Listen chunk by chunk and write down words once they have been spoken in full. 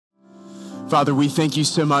Father, we thank you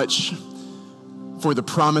so much for the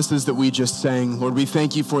promises that we just sang. Lord, we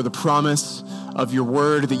thank you for the promise of your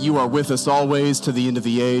word that you are with us always to the end of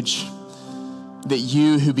the age, that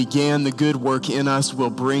you who began the good work in us will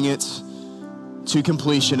bring it to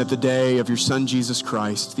completion at the day of your Son, Jesus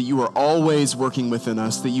Christ, that you are always working within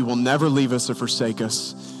us, that you will never leave us or forsake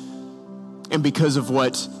us. And because of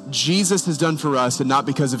what Jesus has done for us and not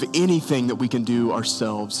because of anything that we can do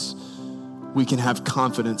ourselves, we can have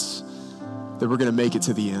confidence that we're going to make it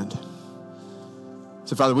to the end.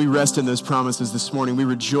 So, Father, we rest in those promises this morning. We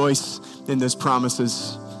rejoice in those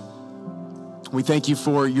promises. We thank you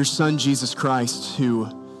for your Son, Jesus Christ, who,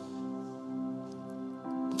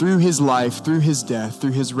 through his life, through his death,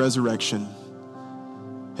 through his resurrection,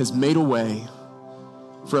 has made a way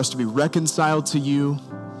for us to be reconciled to you,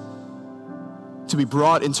 to be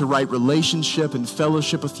brought into right relationship and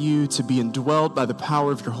fellowship with you, to be indwelt by the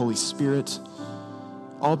power of your Holy Spirit,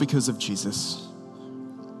 all because of Jesus.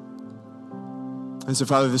 And so,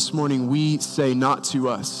 Father, this morning we say not to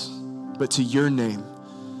us, but to your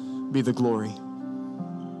name be the glory.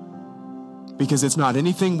 Because it's not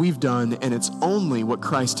anything we've done, and it's only what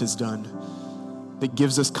Christ has done that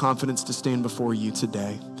gives us confidence to stand before you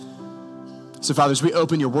today. So, Father, as we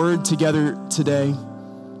open your word together today,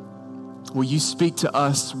 will you speak to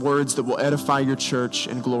us words that will edify your church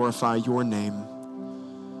and glorify your name?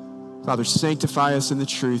 Father, sanctify us in the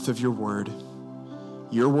truth of your word.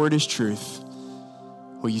 Your word is truth.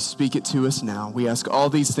 Will you speak it to us now? We ask all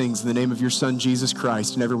these things in the name of your Son, Jesus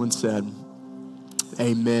Christ. And everyone said,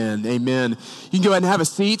 amen, amen. You can go ahead and have a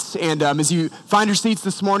seat. And as you find your seats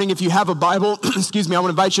this morning, if you have a Bible, I want to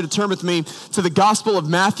invite you to turn with me to the Gospel of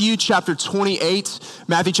Matthew, chapter 28.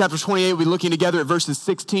 Matthew chapter 28, we'll be looking together at verses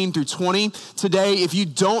 16 through 20. Today, if you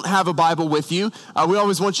don't have a Bible with you, we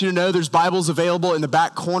always want you to know there's Bibles available in the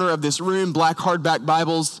back corner of this room, black hardback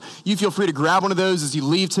Bibles. You feel free to grab one of those as you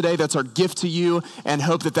leave today. That's our gift to you, and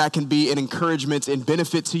hope that that can be an encouragement and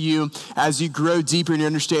benefit to you as you grow deeper in your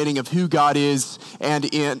understanding of who God is and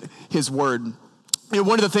in his word. You know,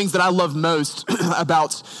 one of the things that I love most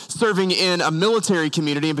about serving in a military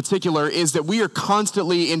community in particular is that we are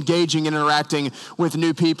constantly engaging and interacting with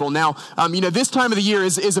new people. Now, this time of the year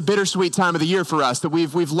is a bittersweet time of the year for us, that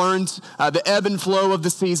we've learned the ebb and flow of the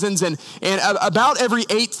seasons. And about every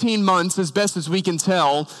 18 months, as best as we can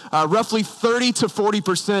tell, roughly 30 to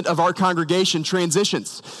 40% of our congregation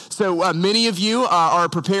transitions. So many of you are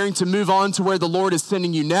preparing to move on to where the Lord is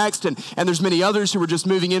sending you next. And there's many others who are just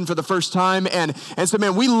moving in for the first time. And so,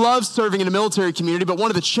 man, we love serving in a military community, but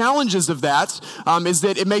one of the challenges of that is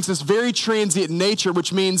that it makes us very transient in nature,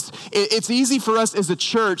 which means it's easy for us as a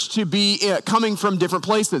church to be coming from different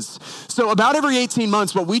places. So about every 18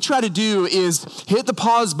 months, what we try to do is hit the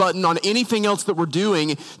pause button on anything else that we're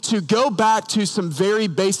doing to go back to some very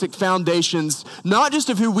basic foundations, not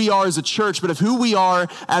just of who we are as a church, but of who we are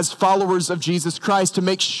as followers of Jesus Christ, to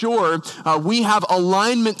make sure we have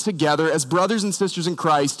alignment together as brothers and sisters in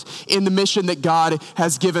Christ in the mission that God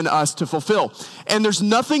has given us to fulfill. And there's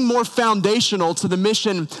nothing more foundational to the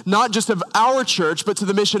mission, not just of our church, but to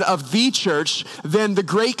the mission of the church, than the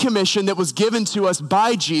Great Commission that was given to us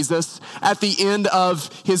by Jesus at the end of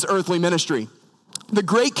his earthly ministry. The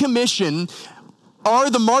Great Commission are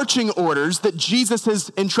the marching orders that Jesus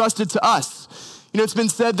has entrusted to us. You know, it's been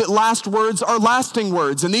said that last words are lasting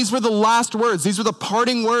words, and these were the last words. These were the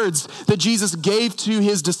parting words that Jesus gave to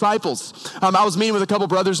his disciples. I was meeting with a couple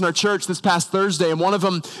brothers in our church this past Thursday, and one of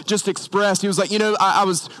them just expressed, he was like, I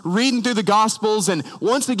was reading through the Gospels and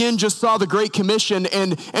once again just saw the Great Commission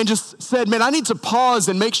and just said, man, I need to pause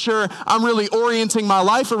and make sure I'm really orienting my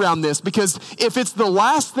life around this, because if it's the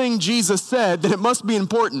last thing Jesus said, then it must be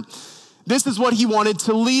important. This is what he wanted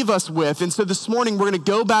to leave us with. And so this morning, we're going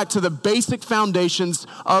to go back to the basic foundations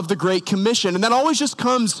of the Great Commission. And that always just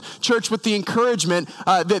comes, church, with the encouragement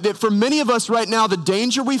that for many of us right now, the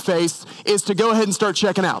danger we face is to go ahead and start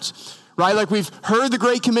checking out, right? Like, we've heard the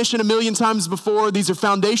Great Commission a million times before. These are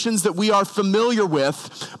foundations that we are familiar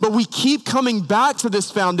with, but we keep coming back to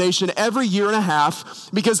this foundation every year and a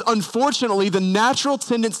half because, unfortunately, the natural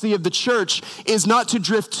tendency of the church is not to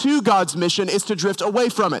drift to God's mission, it's to drift away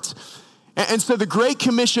from it. And so the Great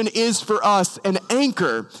Commission is for us an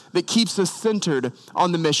anchor that keeps us centered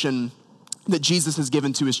on the mission that Jesus has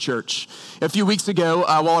given to his church. A few weeks ago,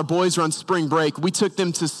 while our boys were on spring break, we took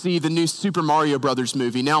them to see the new Super Mario Brothers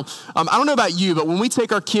movie. Now, I don't know about you, but when we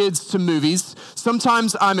take our kids to movies,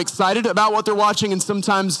 sometimes I'm excited about what they're watching, and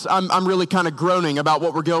sometimes I'm really kind of groaning about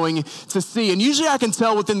what we're going to see. And usually I can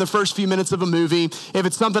tell within the first few minutes of a movie if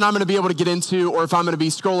it's something I'm going to be able to get into or if I'm going to be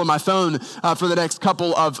scrolling my phone for the next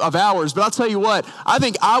couple of hours. But I'll tell you what, I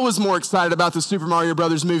think I was more excited about the Super Mario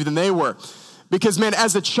Brothers movie than they were. Because, man,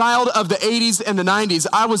 as a child of the 80s and the 90s,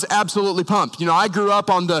 I was absolutely pumped. You know, I grew up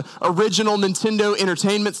on the original Nintendo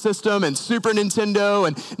Entertainment System and Super Nintendo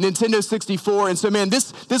and Nintendo 64. And so, man,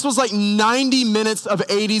 this was like 90 minutes of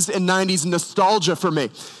 80s and 90s nostalgia for me.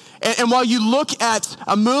 And while you look at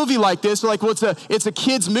a movie like this, like, well, it's a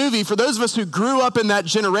kid's movie. For those of us who grew up in that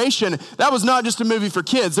generation, that was not just a movie for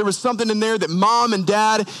kids. There was something in there that mom and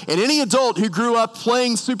dad and any adult who grew up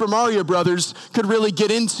playing Super Mario Brothers could really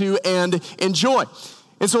get into and enjoy.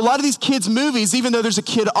 And so a lot of these kids' movies, even though there's a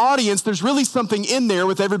kid audience, there's really something in there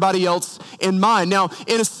with everybody else in mind. Now,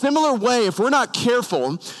 in a similar way, if we're not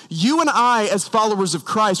careful, you and I, as followers of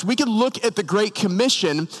Christ, we could look at the Great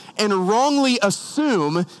Commission and wrongly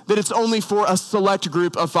assume that it's only for a select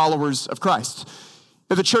group of followers of Christ.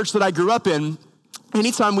 At the church that I grew up in,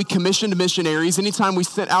 anytime we commissioned missionaries, anytime we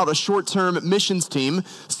sent out a short-term missions team,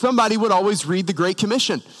 somebody would always read the Great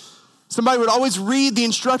Commission. Somebody would always read the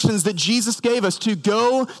instructions that Jesus gave us to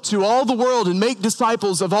go to all the world and make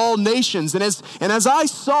disciples of all nations. And as I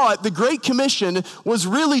saw it, the Great Commission was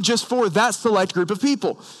really just for that select group of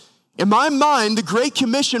people. In my mind, the Great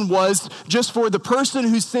Commission was just for the person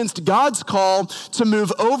who sensed God's call to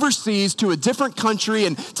move overseas to a different country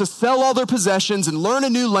and to sell all their possessions and learn a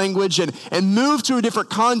new language and move to a different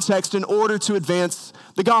context in order to advance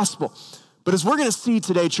the gospel. But as we're going to see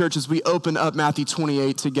today, church, as we open up Matthew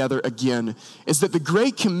 28 together again, is that the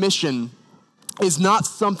Great Commission is not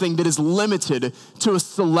something that is limited to a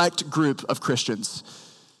select group of Christians.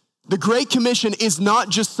 The Great Commission is not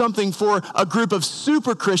just something for a group of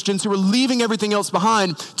super Christians who are leaving everything else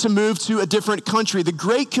behind to move to a different country. The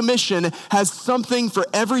Great Commission has something for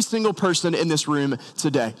every single person in this room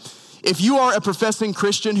today. If you are a professing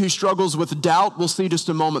Christian who struggles with doubt, we'll see just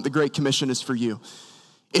a moment, the Great Commission is for you.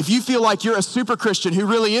 If you feel like you're a super Christian who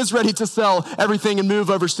really is ready to sell everything and move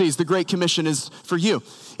overseas, the Great Commission is for you.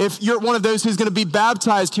 If you're one of those who's going to be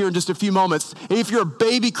baptized here in just a few moments, if you're a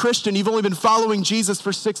baby Christian, you've only been following Jesus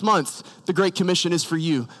for 6 months, the Great Commission is for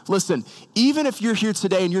you. Listen, even if you're here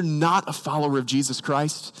today and you're not a follower of Jesus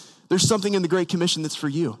Christ, there's something in the Great Commission that's for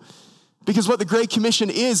you. Because what the Great Commission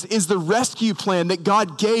is the rescue plan that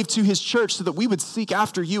God gave to his church so that we would seek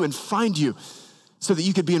after you and find you so that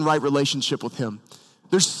you could be in right relationship with him.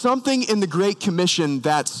 There's something in the Great Commission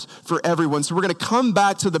that's for everyone. So we're going to come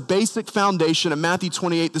back to the basic foundation of Matthew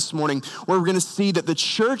 28 this morning, where we're going to see that the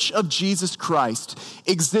church of Jesus Christ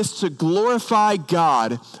exists to glorify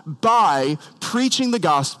God by preaching the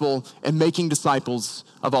gospel and making disciples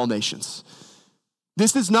of all nations.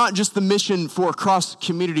 This is not just the mission for Cross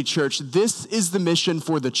Community Church. This is the mission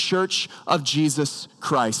for the Church of Jesus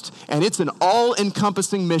Christ. And it's an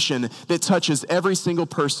all-encompassing mission that touches every single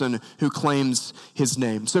person who claims his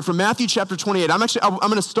name. So from Matthew chapter 28, I'm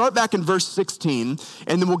going to start back in verse 16,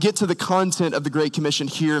 and then we'll get to the content of the Great Commission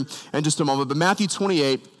here in just a moment. But Matthew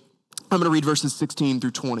 28, I'm going to read verses 16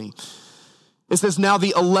 through 20. It says, "Now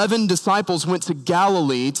the 11 disciples went to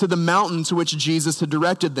Galilee, to the mountain to which Jesus had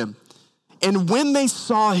directed them. And when they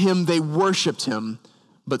saw him, they worshiped him,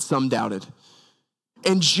 but some doubted.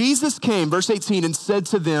 And Jesus came," verse 18, "and said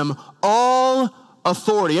to them, 'All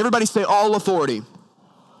authority,'" everybody say all authority.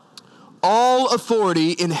 "All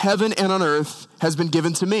authority in heaven and on earth has been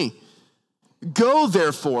given to me. Go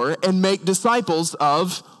therefore and make disciples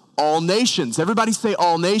of all nations." Everybody say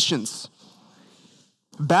all nations.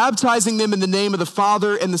 "Baptizing them in the name of the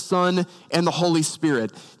Father and the Son and the Holy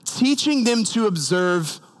Spirit, teaching them to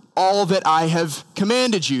observe all that I have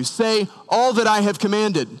commanded you." Say, all that I have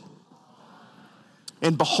commanded.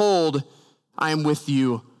 "And behold, I am with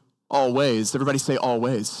you always." Everybody say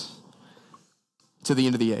always. "To the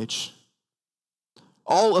end of the age."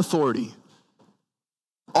 All authority,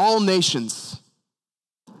 all nations,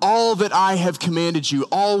 all that I have commanded you,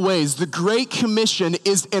 always. The Great Commission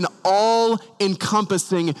is an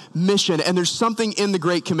all-encompassing mission, and there's something in the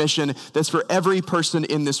Great Commission that's for every person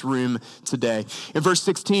in this room today. In verse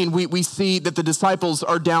 16, we see that the disciples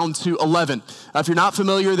are down to 11. If you're not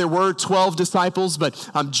familiar, there were 12 disciples, but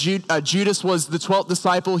Judas was the 12th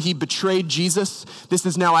disciple. He betrayed Jesus. This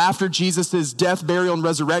is now after Jesus' death, burial, and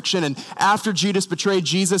resurrection, and after Judas betrayed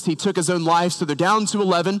Jesus, he took his own life, so they're down to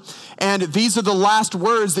 11, and these are the last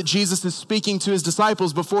words words that Jesus is speaking to his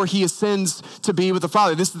disciples before he ascends to be with the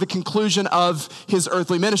Father. This is the conclusion of his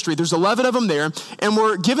earthly ministry. There's 11 of them there, and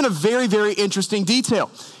we're given a very, very interesting detail.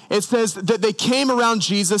 It says that they came around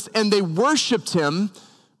Jesus and they worshiped him,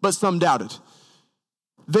 but some doubted.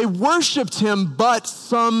 They worshiped him, but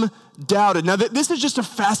some doubted. Now, this is just a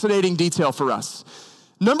fascinating detail for us.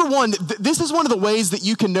 Number one, this is one of the ways that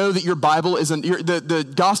you can know that your Bible isn't, the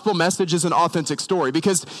gospel message is an authentic story.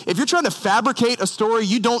 Because if you're trying to fabricate a story,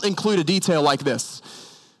 you don't include a detail like this.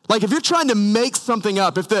 Like if you're trying to make something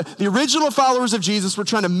up, if the original followers of Jesus were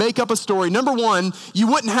trying to make up a story, number one, you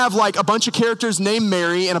wouldn't have like a bunch of characters named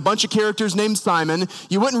Mary and a bunch of characters named Simon.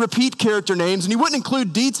 You wouldn't repeat character names, and you wouldn't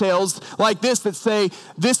include details like this that say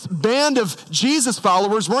this band of Jesus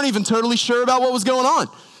followers weren't even totally sure about what was going on.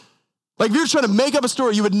 Like if you're trying to make up a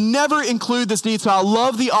story, you would never include this detail. I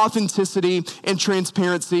love the authenticity and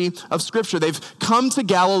transparency of Scripture. They've come to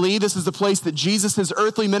Galilee. This is the place that Jesus'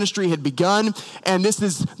 earthly ministry had begun, and this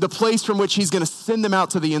is the place from which he's going to send them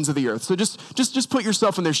out to the ends of the earth. So just put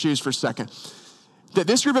yourself in their shoes for a second. That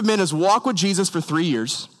this group of men has walked with Jesus for 3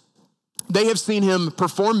 years. They have seen him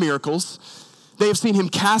perform miracles. They have seen him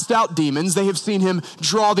cast out demons. They have seen him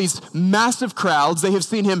draw these massive crowds. They have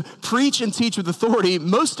seen him preach and teach with authority.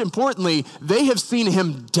 Most importantly, they have seen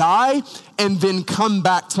him die and then come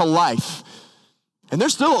back to life. And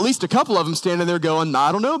there's still at least a couple of them standing there going,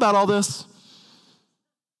 I don't know about all this.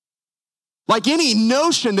 Like any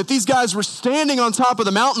notion that these guys were standing on top of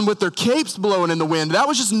the mountain with their capes blowing in the wind, that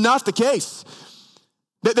was just not the case.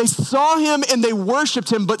 That they saw him and they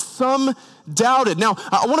worshiped him, but some doubted. Now,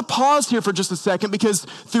 I want to pause here for just a second because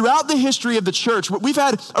throughout the history of the church, we've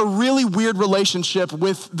had a really weird relationship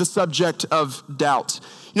with the subject of doubt.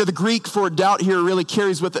 You know, the Greek for doubt here really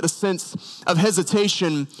carries with it a sense of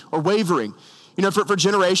hesitation or wavering. You know, for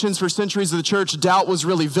generations, for centuries of the church, doubt was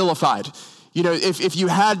really vilified. You know, if you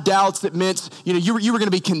had doubts, it meant, you know, you were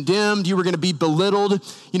going to be condemned, you were going to be belittled.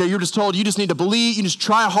 You know, you're just told you just need to believe, you just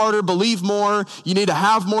try harder, believe more, you need to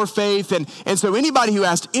have more faith. And so anybody who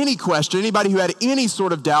asked any question, anybody who had any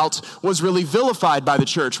sort of doubt was really vilified by the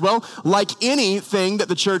church. Well, like anything that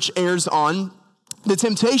the church errs on, the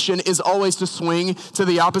temptation is always to swing to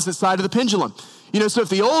the opposite side of the pendulum. You know, so if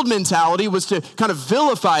the old mentality was to kind of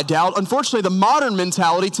vilify doubt, unfortunately, the modern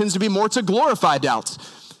mentality tends to be more to glorify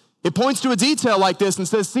doubts. It points to a detail like this and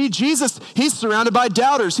says, see, Jesus, he's surrounded by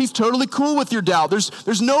doubters. He's totally cool with your doubt.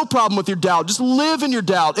 There's no problem with your doubt. Just live in your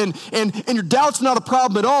doubt. And your doubt's not a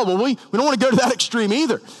problem at all. Well, we don't want to go to that extreme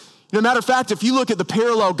either. You know, matter of fact, if you look at the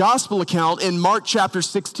parallel gospel account in Mark chapter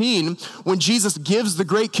 16, when Jesus gives the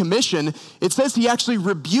Great Commission, it says he actually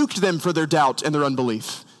rebuked them for their doubt and their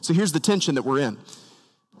unbelief. So here's the tension that we're in.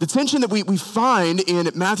 The tension that we find in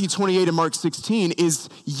Matthew 28 and Mark 16 is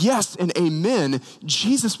yes and amen.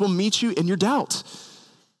 Jesus will meet you in your doubt.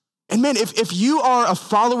 And man, if you are a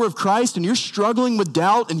follower of Christ and you're struggling with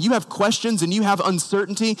doubt and you have questions and you have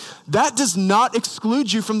uncertainty, that does not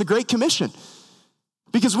exclude you from the Great Commission.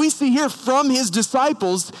 Because we see here from his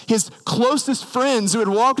disciples, his closest friends who had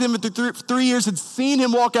walked with him for 3 years, had seen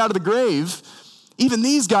him walk out of the grave. Even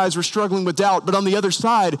these guys were struggling with doubt, but on the other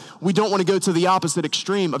side, we don't want to go to the opposite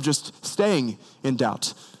extreme of just staying in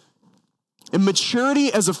doubt. And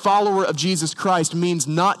maturity as a follower of Jesus Christ means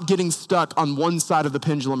not getting stuck on one side of the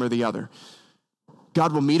pendulum or the other.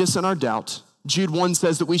 God will meet us in our doubt. Jude 1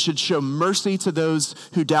 says that we should show mercy to those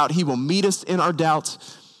who doubt. He will meet us in our doubt.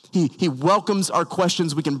 He welcomes our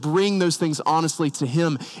questions. We can bring those things honestly to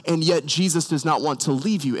him, and yet Jesus does not want to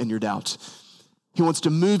leave you in your doubt. He wants to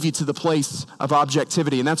move you to the place of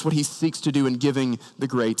objectivity, and that's what he seeks to do in giving the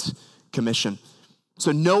Great Commission.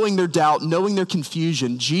 So knowing their doubt, knowing their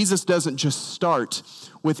confusion, Jesus doesn't just start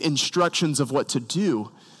with instructions of what to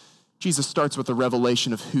do. Jesus starts with a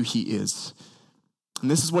revelation of who he is.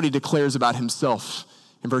 And this is what he declares about himself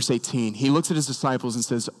in verse 18. He looks at his disciples and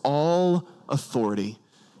says, all authority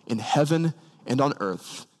in heaven and on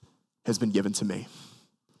earth has been given to me.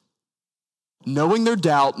 Knowing their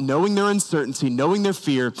doubt, knowing their uncertainty, knowing their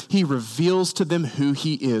fear, he reveals to them who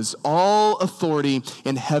he is. All authority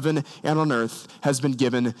in heaven and on earth has been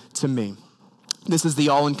given to me. This is the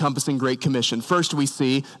all-encompassing Great Commission. First, we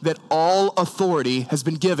see that all authority has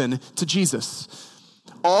been given to Jesus.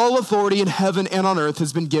 All authority in heaven and on earth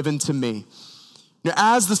has been given to me. Now,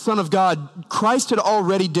 as the Son of God, Christ had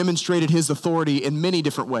already demonstrated his authority in many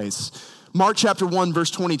different ways. Mark chapter 1, verse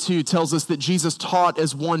 22 tells us that Jesus taught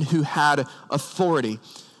as one who had authority.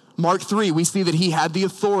 Mark 3, we see that he had the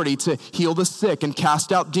authority to heal the sick and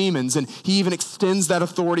cast out demons, and he even extends that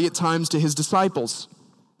authority at times to his disciples.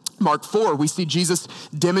 Mark 4, we see Jesus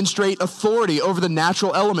demonstrate authority over the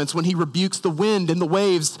natural elements when he rebukes the wind and the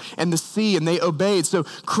waves and the sea, and they obeyed. So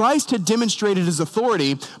Christ had demonstrated his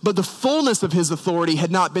authority, but the fullness of his authority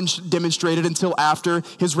had not been demonstrated until after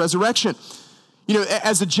his resurrection. You know,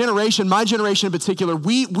 as a generation, my generation in particular,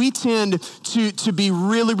 we tend to be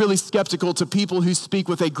really, really skeptical to people who speak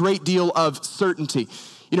with a great deal of certainty.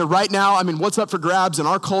 You know, right now, I mean, what's up for grabs in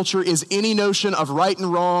our culture is any notion of right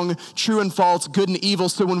and wrong, true and false, good and evil.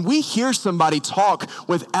 So when we hear somebody talk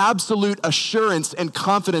with absolute assurance and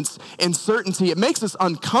confidence and certainty, it makes us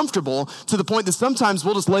uncomfortable to the point that sometimes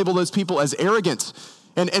we'll just label those people as arrogant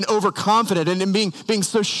and overconfident and being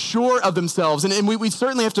so sure of themselves. And we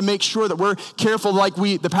certainly have to make sure that we're careful, like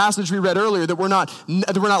the passage we read earlier, that we're not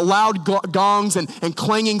loud gongs and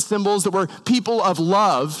clanging cymbals, that we're people of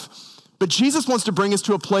love. But Jesus wants to bring us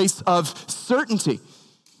to a place of certainty.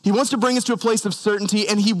 He wants to bring us to a place of certainty,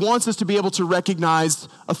 and he wants us to be able to recognize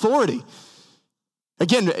authority.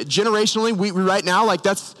 Again, generationally, we right now,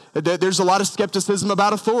 there's a lot of skepticism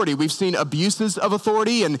about authority. We've seen abuses of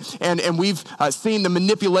authority, and we've seen the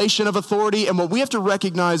manipulation of authority. And what we have to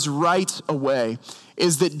recognize right away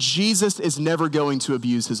is that Jesus is never going to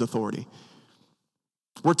abuse his authority.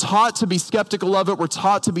 We're taught to be skeptical of it. We're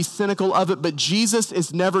taught to be cynical of it, but Jesus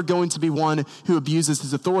is never going to be one who abuses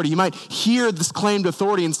his authority. You might hear this claimed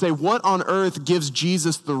authority and say, what on earth gives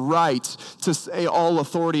Jesus the right to say all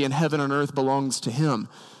authority in heaven and earth belongs to him?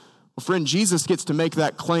 Well, friend, Jesus gets to make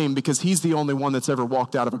that claim because he's the only one that's ever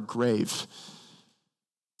walked out of a grave.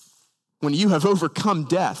 When you have overcome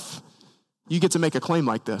death, you get to make a claim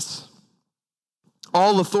like this.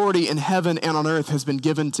 All authority in heaven and on earth has been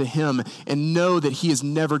given to him, and know that he is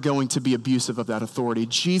never going to be abusive of that authority.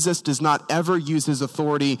 Jesus does not ever use his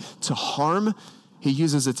authority to harm. He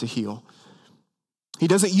uses it to heal. He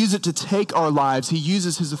doesn't use it to take our lives. He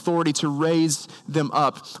uses his authority to raise them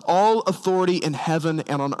up. All authority in heaven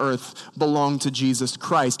and on earth belong to Jesus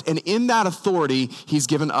Christ. And in that authority, he's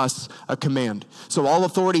given us a command. So all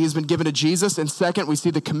authority has been given to Jesus. And second, we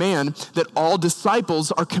see the command that all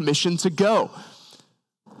disciples are commissioned to go.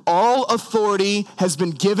 All authority has been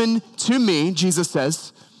given to me, Jesus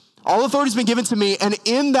says. All authority has been given to me, and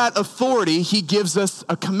in that authority, he gives us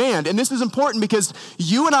a command. And this is important because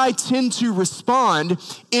you and I tend to respond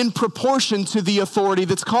in proportion to the authority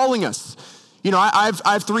that's calling us. You know, I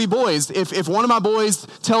have three boys. If one of my boys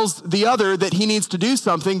tells the other that he needs to do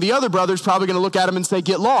something, the other brother's probably going to look at him and say,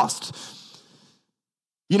 get lost.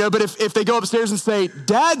 You know, but if they go upstairs and say,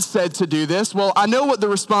 Dad said to do this, well, I know what the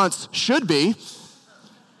response should be.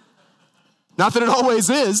 Not that it always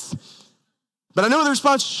is, but I know what the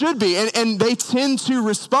response should be. And they tend to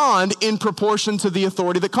respond in proportion to the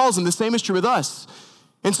authority that calls them. The same is true with us.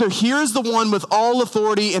 And so here's the one with all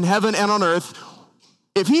authority in heaven and on earth.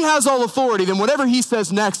 If he has all authority, then whatever he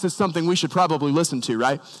says next is something we should probably listen to,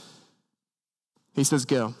 right? He says,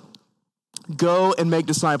 go. Go and make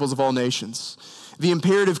disciples of all nations. The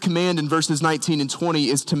imperative command in verses 19 and 20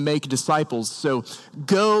 is to make disciples. So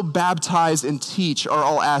go, baptize, and teach are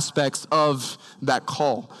all aspects of that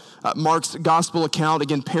call. Mark's gospel account,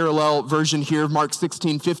 again, parallel version here, Mark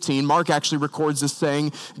 16:15. Mark actually records this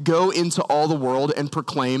saying, go into all the world and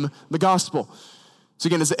proclaim the gospel. So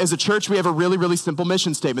again, as a church, we have a really, really simple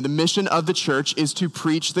mission statement. The mission of the church is to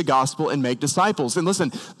preach the gospel and make disciples. And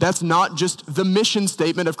listen, that's not just the mission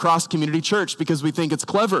statement of Cross Community Church because we think it's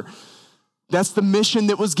clever. That's the mission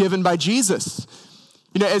that was given by Jesus.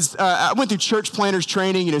 You know, as I went through church planners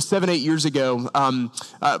training, 7-8 years ago,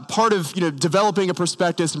 part of, developing a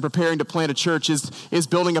prospectus and preparing to plant a church is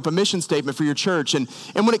building up a mission statement for your church. And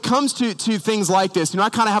when it comes to things like this, I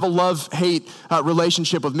kind of have a love-hate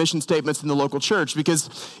relationship with mission statements in the local church because,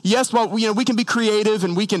 yes, while we can be creative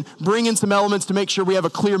and we can bring in some elements to make sure we have a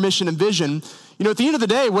clear mission and vision, at the end of the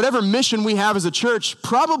day, whatever mission we have as a church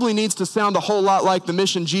probably needs to sound a whole lot like the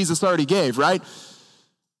mission Jesus already gave, right?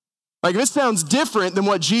 Like if it sounds different than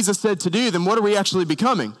what Jesus said to do, then what are we actually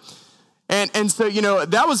becoming? And so,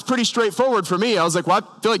 that was pretty straightforward for me. I was like, well,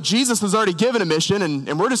 I feel like Jesus has already given a mission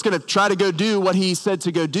and we're just going to try to go do what he said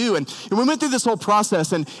to go do. And we went through this whole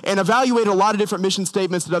process and evaluated a lot of different mission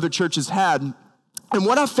statements that other churches had. And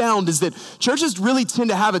what I found is that churches really tend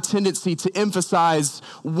to have a tendency to emphasize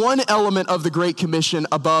one element of the Great Commission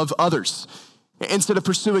above others, instead of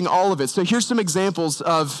pursuing all of it. So here's some examples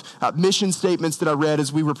of mission statements that I read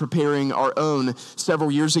as we were preparing our own several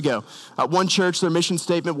years ago. One church, their mission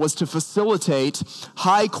statement was to facilitate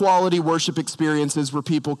high-quality worship experiences where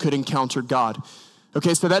people could encounter God.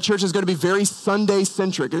 Okay, so that church is going to be very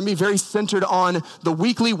Sunday-centric. Going to be very centered on the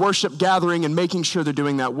weekly worship gathering and making sure they're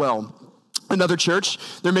doing that well. Another church,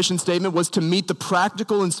 their mission statement was to meet the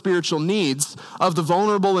practical and spiritual needs of the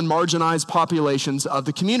vulnerable and marginalized populations of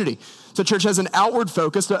the community. So church has an outward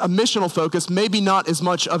focus, a missional focus, maybe not as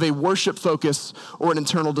much of a worship focus or an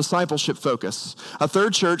internal discipleship focus. A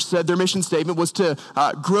third church said their mission statement was to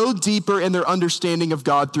grow deeper in their understanding of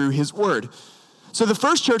God through his word. So the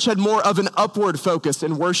first church had more of an upward focus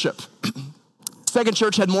in worship. Second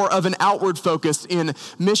church had more of an outward focus in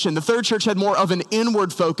mission. The third church had more of an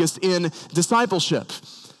inward focus in discipleship.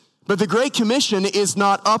 But the Great Commission is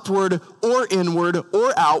not upward or inward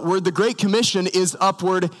or outward. The Great Commission is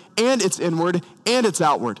upward and it's inward and it's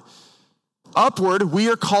outward. Upward, we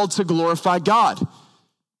are called to glorify God.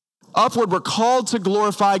 Upward, we're called to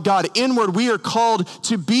glorify God. Inward, we are called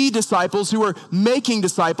to be disciples who are making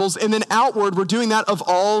disciples. And then outward, we're doing that of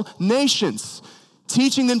all nations,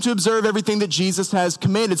 teaching them to observe everything that Jesus has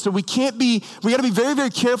commanded. So we got to be very, very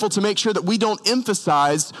careful to make sure that we don't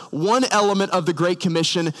emphasize one element of the Great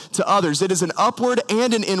Commission to others. It is an upward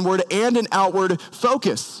and an inward and an outward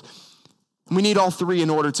focus. We need all three in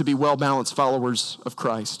order to be well-balanced followers of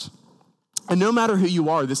Christ. And no matter who you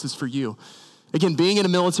are, this is for you. Again, being in a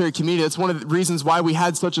military community, that's one of the reasons why we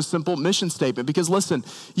had such a simple mission statement. Because listen,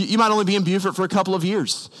 you might only be in Beaufort for a couple of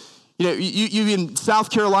years. You know, you're in South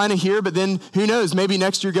Carolina here, but then who knows, maybe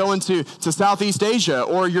next you're going to Southeast Asia,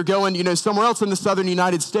 or you're going, somewhere else in the southern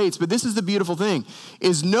United States. But this is the beautiful thing,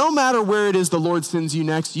 is no matter where it is the Lord sends you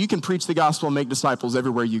next, you can preach the gospel and make disciples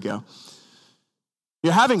everywhere you go.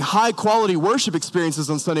 You're having high quality worship experiences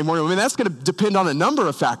on Sunday morning. I mean, that's going to depend on a number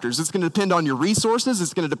of factors. It's going to depend on your resources.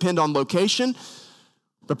 It's going to depend on location.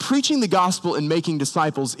 But preaching the gospel and making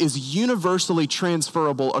disciples is universally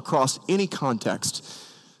transferable across any context,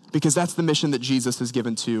 because that's the mission that Jesus has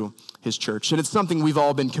given to his church. And it's something we've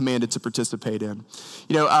all been commanded to participate in.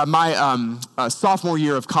 My sophomore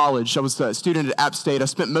year of college, I was a student at App State. I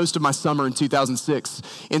spent most of my summer in 2006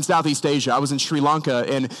 in Southeast Asia. I was in Sri Lanka.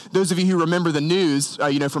 And those of you who remember the news,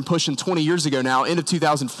 from pushing 20 years ago now, end of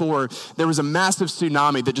 2004, there was a massive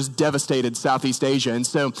tsunami that just devastated Southeast Asia. And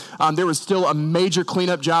so there was still a major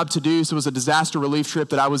cleanup job to do. So it was a disaster relief trip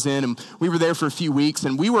that I was in. And we were there for a few weeks.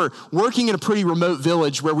 And we were working in a pretty remote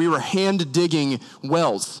village where we were hand digging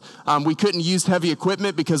wells. We couldn't use heavy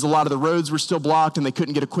equipment because a lot of the roads were still blocked and they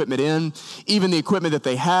couldn't get equipment in. Even the equipment that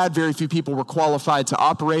they had, very few people were qualified to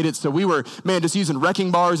operate it. So we were, just using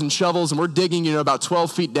wrecking bars and shovels, and we're digging, about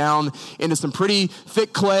 12 feet down into some pretty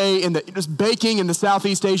thick clay and just baking in the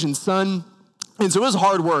Southeast Asian sun. And so it was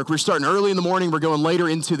hard work. We're starting early in the morning. We're going later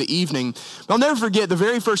into the evening. But I'll never forget the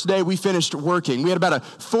very first day we finished working. We had about a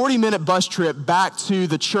 40-minute bus trip back to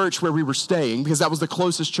the church where we were staying, because that was the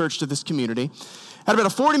closest church to this community. Had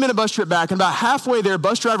about a 40-minute bus trip back, and about halfway there,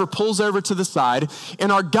 bus driver pulls over to the side,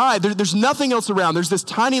 and our guide, there's nothing else around. There's this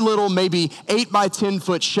tiny little, maybe 8 by 10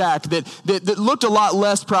 foot shack that looked a lot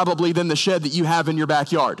less probably than the shed that you have in your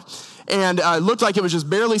backyard. And it looked like it was just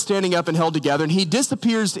barely standing up and held together. And he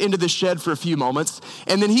disappears into the shed for a few moments.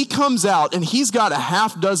 And then he comes out, and he's got a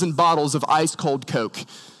half dozen bottles of ice cold Coke.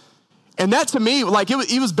 And that to me,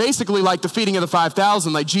 it was basically like the feeding of the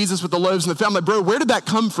 5,000, like Jesus with the loaves and the fish. I'm like, bro, where did that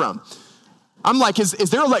come from? I'm like, is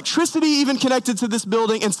there electricity even connected to this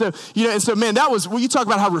building? And so, that was, you talk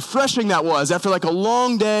about how refreshing that was. After like a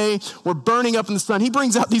long day, we're burning up in the sun. He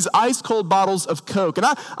brings out these ice cold bottles of Coke. And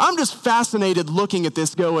I'm just fascinated looking at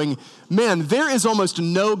this going, man, there is almost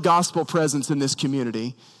no gospel presence in this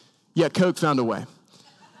community, yet Coke found a way.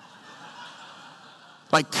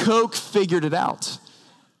 Like Coke figured it out.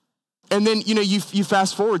 And then, you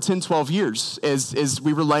fast forward 10, 12 years as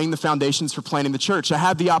we were laying the foundations for planting the church. I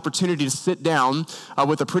had the opportunity to sit down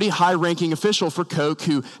with a pretty high-ranking official for Coke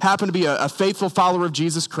who happened to be a faithful follower of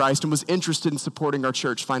Jesus Christ and was interested in supporting our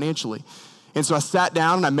church financially. And so I sat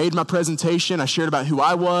down and I made my presentation. I shared about who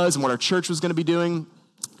I was and what our church was going to be doing.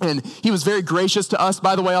 And he was very gracious to us.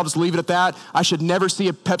 By the way, I'll just leave it at that. I should never see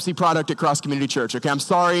a Pepsi product at Cross Community Church, okay? I'm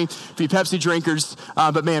sorry for you Pepsi drinkers,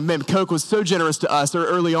 but man, Coke was so generous to us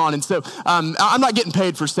early on. And so I'm not getting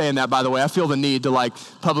paid for saying that, by the way. I feel the need to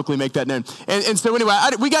publicly make that known. And so anyway,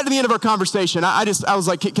 we got to the end of our conversation. I was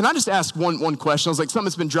like, can I just ask one question? I was like, something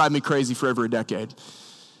that's been driving me crazy for over a decade.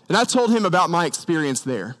 And I told him about my experience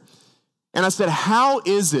there. And I said, how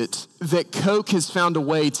is it that Coke has found a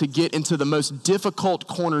way to get into the most difficult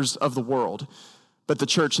corners of the world, but the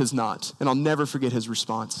church has not? And I'll never forget his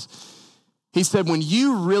response. He said, when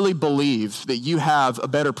you really believe that you have a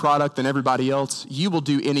better product than everybody else, you will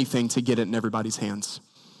do anything to get it in everybody's hands.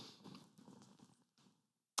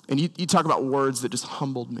 And you talk about words that just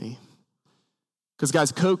humbled me. Because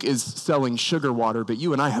guys, Coke is selling sugar water, but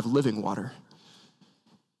you and I have living water.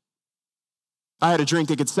 I had a drink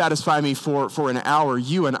that could satisfy me for an hour.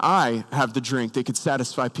 You and I have the drink that could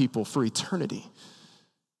satisfy people for eternity.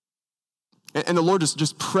 And the Lord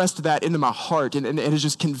just pressed that into my heart and has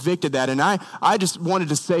just convicted that. And I just wanted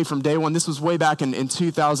to say from day one, this was way back in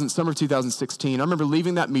 2000, summer of 2016. I remember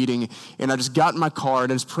leaving that meeting and I just got in my car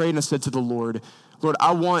and I just prayed and I said to the Lord,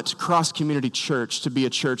 I want Cross Community Church to be a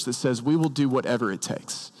church that says we will do whatever it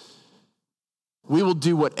takes. We will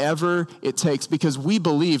do whatever it takes because we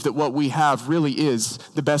believe that what we have really is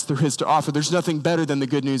the best there is to offer. There's nothing better than the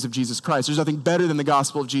good news of Jesus Christ. There's nothing better than the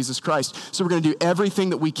gospel of Jesus Christ. So we're going to do everything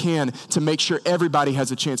that we can to make sure everybody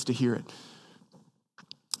has a chance to hear it.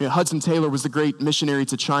 Hudson Taylor was the great missionary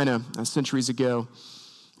to China centuries ago.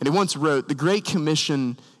 And he once wrote, "The Great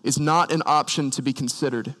Commission is not an option to be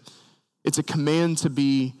considered. It's a command to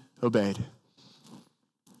be obeyed."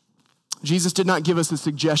 Jesus did not give us a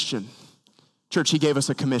suggestion. Church, he gave us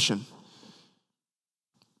a commission.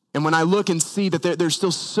 And when I look and see that there's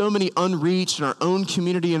still so many unreached in our own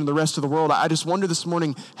community and in the rest of the world, I just wonder this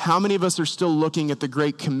morning, how many of us are still looking at the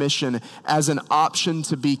Great Commission as an option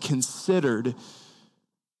to be considered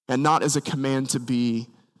and not as a command to be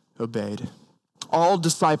obeyed? All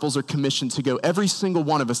disciples are commissioned to go, every single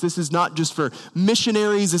one of us. This is not just for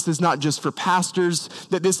missionaries. This is not just for pastors.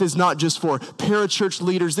 That this is not just for parachurch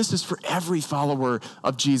leaders. This is for every follower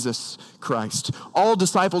of Jesus Christ. All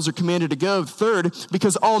disciples are commanded to go. Third,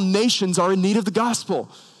 because all nations are in need of the gospel.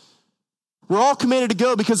 We're all commanded to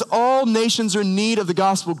go because all nations are in need of the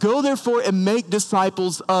gospel. Go therefore and make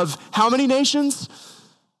disciples of how many nations?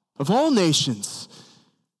 Of all nations.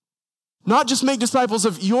 Not just make disciples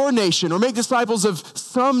of your nation or make disciples of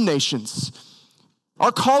some nations.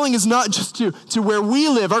 Our calling is not just to where we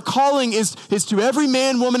live. Our calling is to every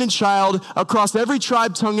man, woman, and child across every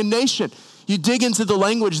tribe, tongue, and nation. You dig into the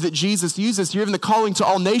language that Jesus uses here, even the calling to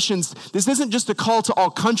all nations. This isn't just a call to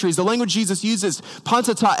all countries. The language Jesus uses,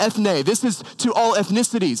 pantata ethne. This is to all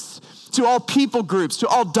ethnicities, to all people groups, to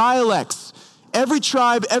all dialects. Every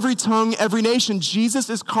tribe, every tongue, every nation. Jesus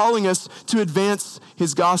is calling us to advance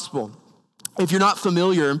his gospel. If you're not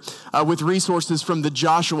familiar with resources from the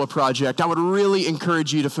Joshua Project, I would really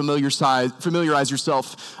encourage you to familiarize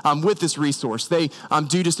yourself with this resource. They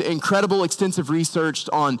do just incredible, extensive research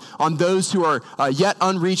on those who are yet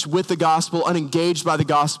unreached with the gospel, unengaged by the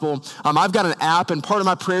gospel. I've got an app, and part of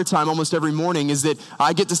my prayer time almost every morning is that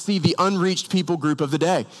I get to see the unreached people group of the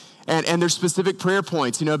day. And there's specific prayer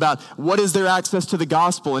points, about what is their access to the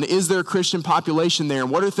gospel and is there a Christian population there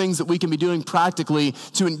and what are things that we can be doing practically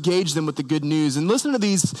to engage them with the good news. And listen to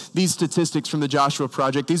these statistics from the Joshua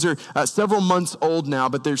Project. These are several months old now,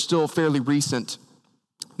 but they're still fairly recent.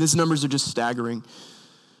 These numbers are just staggering.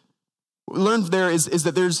 What we learned there is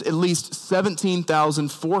that there's at least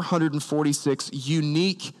 17,446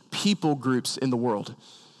 unique people groups in the world.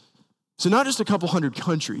 So not just a couple hundred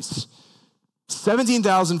countries.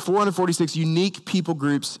 17,446 unique people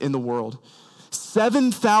groups in the world.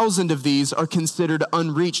 7,000 of these are considered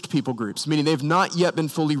unreached people groups, meaning they've not yet been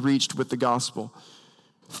fully reached with the gospel.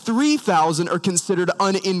 3,000 are considered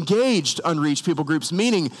unengaged, unreached people groups,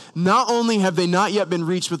 meaning not only have they not yet been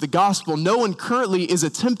reached with the gospel, no one currently is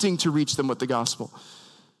attempting to reach them with the gospel.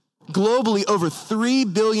 Globally, over 3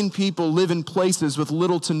 billion people live in places with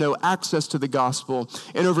little to no access to the gospel,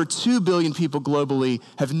 and over 2 billion people globally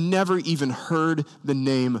have never even heard the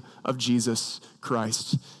name of Jesus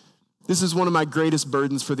Christ. This is one of my greatest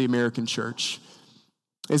burdens for the American church,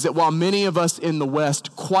 is that while many of us in the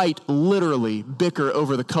West quite literally bicker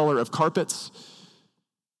over the color of carpets,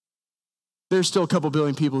 there's still a couple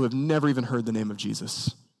billion people who have never even heard the name of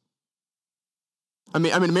Jesus. I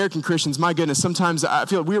mean, American Christians, my goodness, sometimes I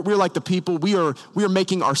feel we're like the people, we are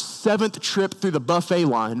making our 7th trip through the buffet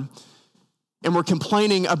line, and we're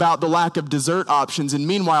complaining about the lack of dessert options, and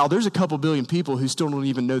meanwhile, there's a couple billion people who still don't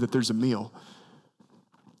even know that there's a meal.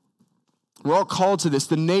 We're all called to this.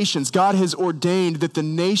 The nations, God has ordained that the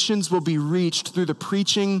nations will be reached through the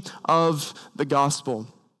preaching of the gospel.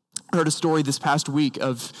 I heard a story this past week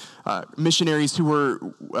of missionaries who were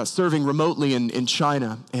serving remotely in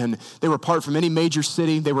China, and they were apart from any major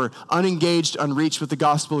city. They were unengaged, unreached with the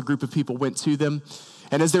gospel. A group of people went to them,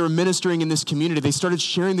 and as they were ministering in this community, they started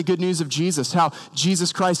sharing the good news of Jesus, how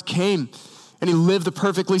Jesus Christ came, and he lived the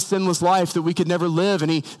perfectly sinless life that we could never live,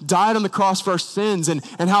 and he died on the cross for our sins, and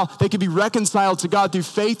how they could be reconciled to God through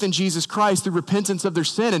faith in Jesus Christ, through repentance of their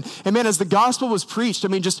sin. And man, as the gospel was preached,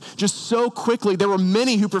 just so quickly, there were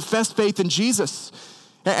many who professed faith in Jesus.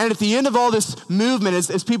 And at the end of all this movement,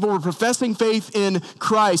 as people were professing faith in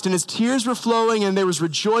Christ, and as tears were flowing and there was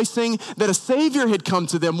rejoicing that a Savior had come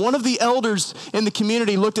to them, one of the elders in the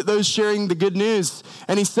community looked at those sharing the good news,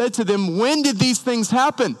 and he said to them, "When did these things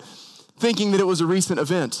happen?" thinking that it was a recent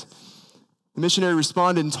event. The missionary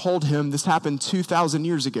responded and told him this happened 2,000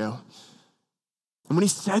 years ago. And when he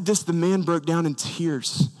said this, the man broke down in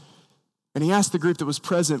tears. And he asked the group that was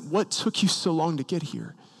present, what took you so long to get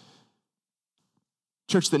here?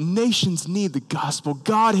 Church, the nations need the gospel.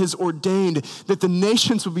 God has ordained that the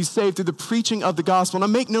nations will be saved through the preaching of the gospel.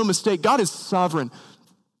 And make no mistake, God is sovereign.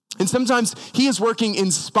 And sometimes he is working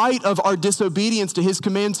in spite of our disobedience to his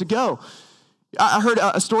command to go. I heard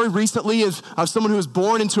a story recently of someone who was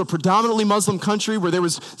born into a predominantly Muslim country where there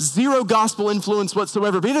was zero gospel influence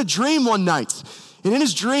whatsoever. But he had a dream one night. And in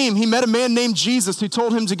his dream, he met a man named Jesus who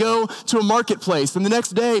told him to go to a marketplace. And the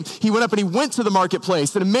next day, he went up and he went to the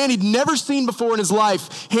marketplace. And a man he'd never seen before in his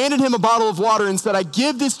life handed him a bottle of water and said, I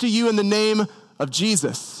give this to you in the name of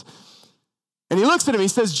Jesus. And he looks at him, he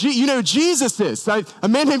says, you know who Jesus is. A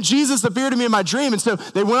man named Jesus appeared to me in my dream. And so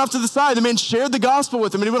they went off to the side. The man shared the gospel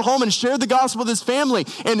with him. And he went home and shared the gospel with his family.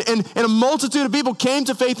 And a multitude of people came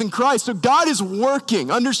to faith in Christ. So God is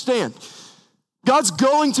working, understand. God's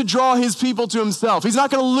going to draw his people to himself. He's not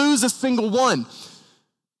going to lose a single one.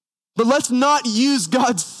 But let's not use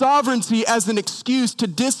God's sovereignty as an excuse to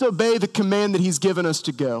disobey the command that he's given us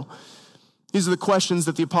to go. These are the questions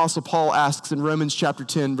that the Apostle Paul asks in Romans chapter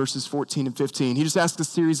 10, verses 14 and 15. He just asks a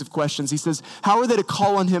series of questions. He says, how are they to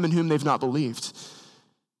call on him in whom they've not believed?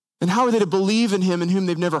 And how are they to believe in him in whom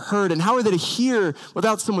they've never heard? And how are they to hear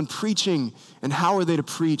without someone preaching? And how are they to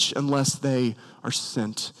preach unless they are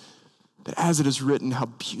sent? But as it is written, how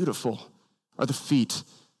beautiful are the feet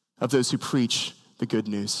of those who preach the good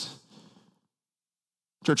news.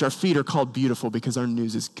 Church, our feet are called beautiful because our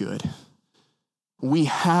news is good. We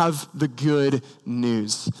have the good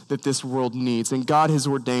news that this world needs, and God has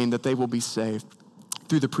ordained that they will be saved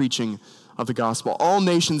through the preaching of the gospel. All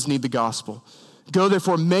nations need the gospel. Go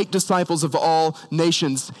therefore, make disciples of all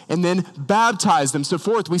nations, and then baptize them. So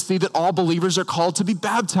forth, we see that all believers are called to be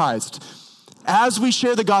baptized. As we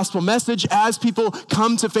share the gospel message, as people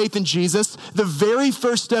come to faith in Jesus, the very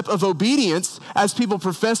first step of obedience as people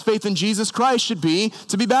profess faith in Jesus Christ should be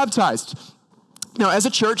to be baptized. Now, as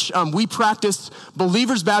a church, we practice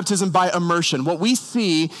believers' baptism by immersion. What we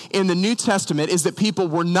see in the New Testament is that people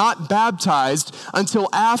were not baptized until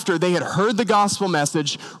after they had heard the gospel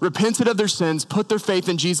message, repented of their sins, put their faith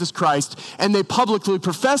in Jesus Christ, and they publicly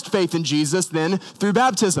professed faith in Jesus then through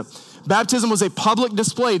baptism. Baptism was a public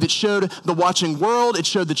display that showed the watching world, it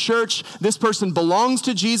showed the church, this person belongs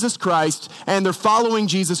to Jesus Christ, and they're following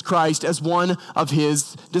Jesus Christ as one of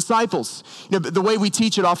his disciples. You know, the way we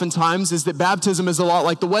teach it oftentimes is that baptism is a lot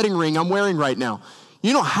like the wedding ring I'm wearing right now.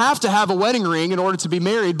 You don't have to have a wedding ring in order to be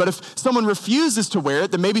married, but if someone refuses to wear it,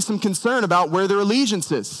 there may be some concern about where their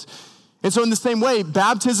allegiance is. And so in the same way,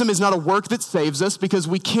 baptism is not a work that saves us because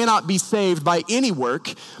we cannot be saved by any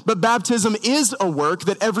work, but baptism is a work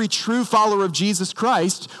that every true follower of Jesus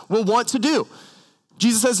Christ will want to do.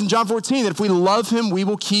 Jesus says in John 14 that if we love him, we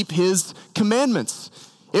will keep his commandments.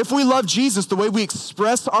 If we love Jesus, the way we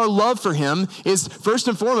express our love for him is first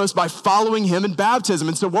and foremost by following him in baptism.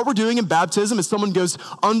 And so what we're doing in baptism is someone goes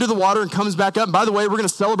under the water and comes back up. And by the way, we're going to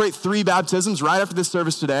celebrate 3 baptisms right after this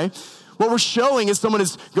service today. What we're showing is someone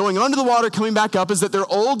is going under the water, coming back up, is that their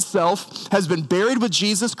old self has been buried with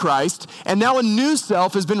Jesus Christ, and now a new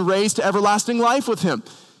self has been raised to everlasting life with him.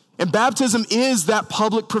 And baptism is that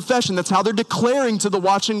public profession. That's how they're declaring to the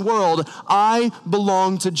watching world, I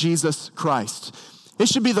belong to Jesus Christ. It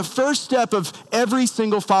should be the first step of every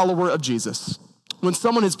single follower of Jesus. When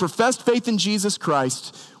someone has professed faith in Jesus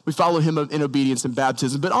Christ, we follow him in obedience in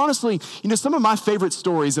baptism. But honestly, you know, some of my favorite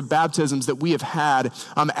stories of baptisms that we have had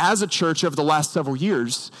as a church over the last several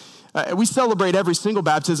years, we celebrate every single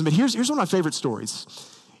baptism, but here's one of my favorite stories.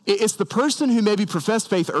 It's the person who maybe professed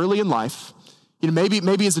faith early in life, you know,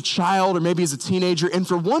 maybe as a child or maybe as a teenager, and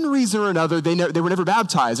for one reason or another, they were never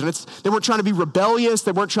baptized. And they weren't trying to be rebellious.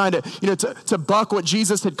 They weren't trying to buck what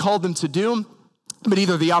Jesus had called them to do. But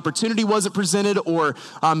either the opportunity wasn't presented or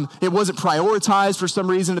it wasn't prioritized for some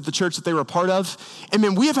reason at the church that they were a part of. And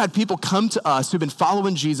then we have had people come to us who've been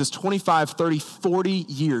following Jesus 25, 30, 40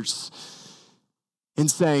 years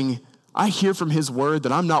and saying, I hear from his word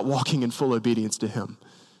that I'm not walking in full obedience to him.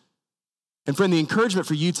 And friend, the encouragement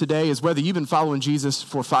for you today is whether you've been following Jesus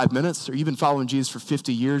for 5 minutes or you've been following Jesus for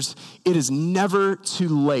 50 years, it is never too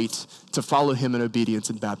late to follow him in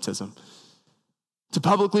obedience in baptism. To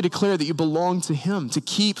publicly declare that you belong to him, to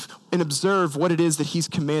keep and observe what it is that he's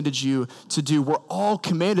commanded you to do. We're all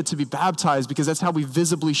commanded to be baptized because that's how we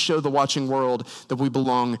visibly show the watching world that we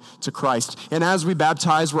belong to Christ. And as we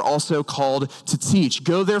baptize, we're also called to teach.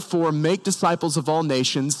 Go therefore, make disciples of all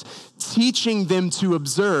nations, teaching them to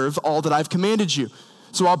observe all that I've commanded you.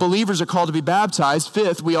 So while believers are called to be baptized,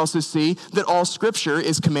 fifth, we also see that all scripture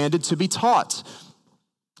is commanded to be taught.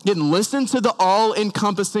 Again, listen to the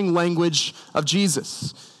all-encompassing language of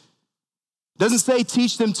Jesus. It doesn't say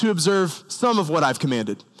teach them to observe some of what I've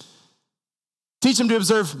commanded. Teach them to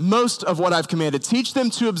observe most of what I've commanded. Teach them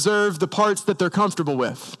to observe the parts that they're comfortable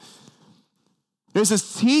with. It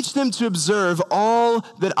says, teach them to observe all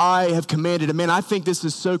that I have commanded. And man, I think this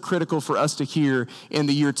is so critical for us to hear in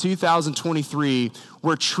the year 2023,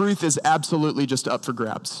 where truth is absolutely just up for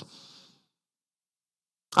grabs.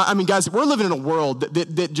 I mean, guys, we're living in a world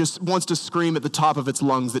that just wants to scream at the top of its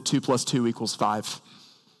lungs that 2 + 2 = 5.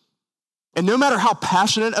 And no matter how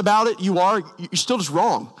passionate about it you are, you're still just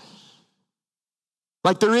wrong.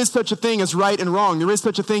 Like there is such a thing as right and wrong. There is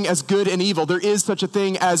such a thing as good and evil. There is such a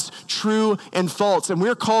thing as true and false. And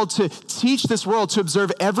we're called to teach this world to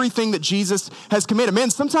observe everything that Jesus has commanded. Man,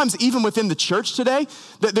 sometimes even within the church today,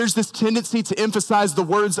 that there's this tendency to emphasize the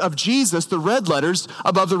words of Jesus, the red letters,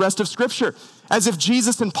 above the rest of Scripture, as if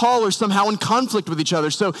Jesus and Paul are somehow in conflict with each other.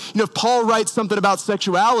 So, if Paul writes something about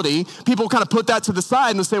sexuality, people kind of put that to the side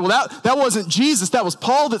and they'll say, well, that wasn't Jesus, that was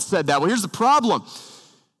Paul that said that. Well, here's the problem.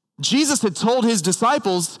 Jesus had told his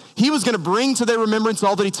disciples he was going to bring to their remembrance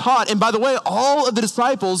all that he taught. And by the way, all of the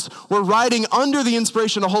disciples were writing under the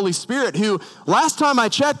inspiration of the Holy Spirit, who, last time I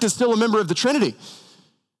checked, is still a member of the Trinity.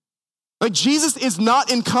 Like, Jesus is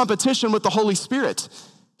not in competition with the Holy Spirit.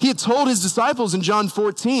 He had told his disciples in John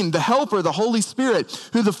 14, the Helper, the Holy Spirit,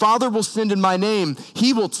 who the Father will send in my name,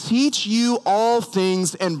 he will teach you all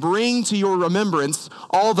things and bring to your remembrance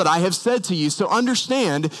all that I have said to you. So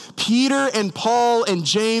understand, Peter and Paul and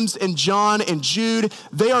James and John and Jude,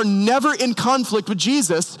 they are never in conflict with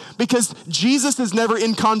Jesus because Jesus is never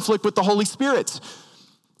in conflict with the Holy Spirit.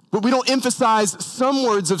 But we don't emphasize some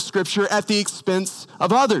words of Scripture at the expense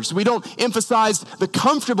of others. We don't emphasize the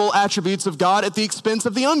comfortable attributes of God at the expense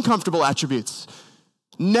of the uncomfortable attributes.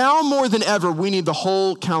 Now more than ever, we need the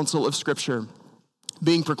whole counsel of Scripture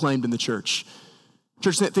being proclaimed in the church.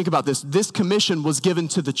 Church, think about this. This commission was given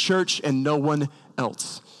to the church and no one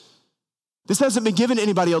else. This hasn't been given to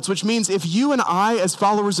anybody else, which means if you and I, as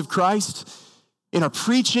followers of Christ, in our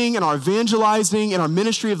preaching, in our evangelizing, in our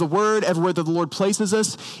ministry of the word, everywhere that the Lord places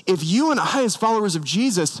us, if you and I as followers of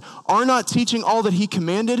Jesus are not teaching all that he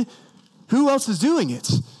commanded, who else is doing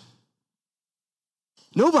it?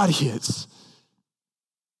 Nobody is.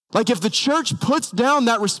 Like if the church puts down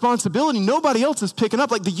that responsibility, nobody else is picking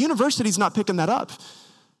up. Like the university's not picking that up.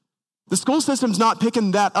 The school system's not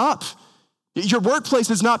picking that up. Your workplace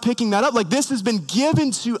is not picking that up. Like this has been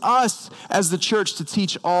given to us as the church to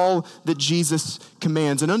teach all that Jesus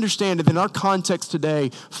commands. And understand that in our context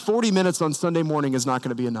today, 40 minutes on Sunday morning is not going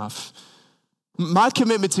to be enough. My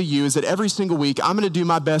commitment to you is that every single week, I'm going to do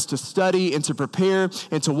my best to study and to prepare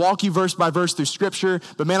and to walk you verse by verse through Scripture.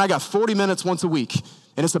 But man, I got 40 minutes once a week,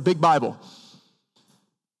 and it's a big Bible.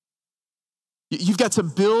 You've got to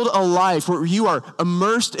build a life where you are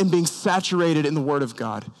immersed and being saturated in the Word of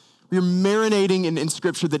God. You're marinating in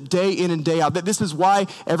Scripture that day in and day out. That this is why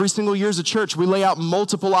every single year as a church, we lay out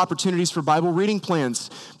multiple opportunities for Bible reading plans,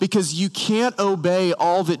 because you can't obey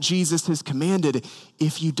all that Jesus has commanded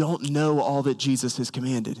if you don't know all that Jesus has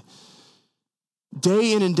commanded.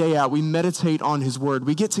 Day in and day out, we meditate on his word.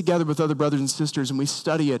 We get together with other brothers and sisters and we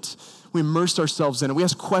study it. We immerse ourselves in it. We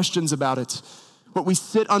ask questions about it. But we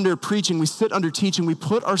sit under preaching, we sit under teaching, we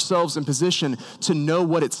put ourselves in position to know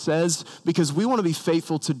what it says because we want to be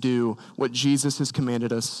faithful to do what Jesus has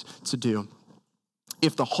commanded us to do.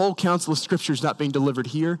 If the whole counsel of Scripture is not being delivered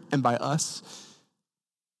here and by us,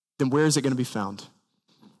 then where is it going to be found?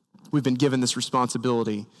 We've been given this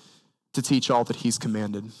responsibility to teach all that he's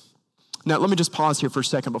commanded. Now, let me just pause here for a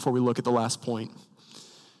second before we look at the last point.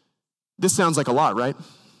 This sounds like a lot, right?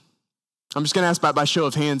 I'm just going to ask by show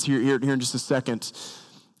of hands here in just a second.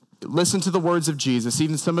 Listen to the words of Jesus,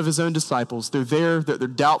 even some of his own disciples. They're there, they're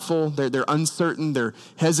doubtful, they're uncertain, they're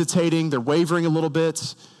hesitating, they're wavering a little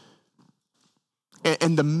bit.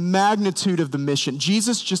 And the magnitude of the mission,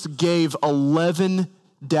 Jesus just gave 11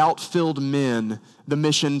 doubt-filled men the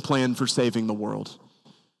mission plan for saving the world.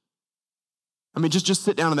 I mean, just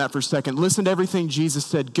sit down on that for a second. Listen to everything Jesus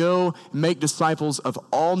said. Go make disciples of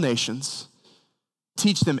all nations.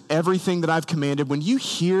 Teach them everything that I've commanded. When you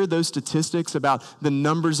hear those statistics about the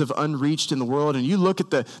numbers of unreached in the world and you look at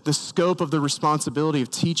the scope of the responsibility of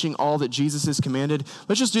teaching all that Jesus has commanded,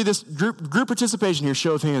 let's just do this group participation here,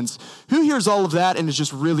 show of hands. Who hears all of that and is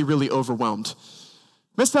just really, really overwhelmed?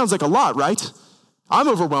 This sounds like a lot, right? I'm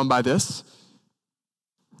overwhelmed by this.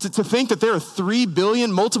 To think that there are 3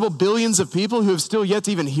 billion, multiple billions of people who have still yet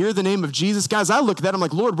to even hear the name of Jesus. Guys, I look at that, I'm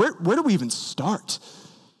like, Lord, where do we even start?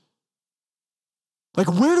 Like,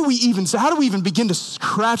 how do we even begin to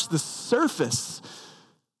scratch the surface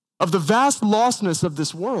of the vast lostness of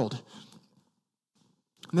this world?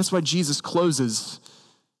 And that's why Jesus closes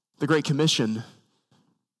the Great Commission,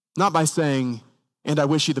 not by saying, "And I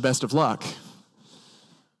wish you the best of luck."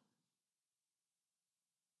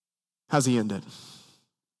 How's he end it?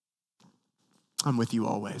 "I'm with you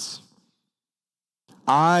always.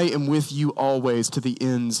 I am with you always to the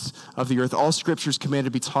ends of the earth." All scripture is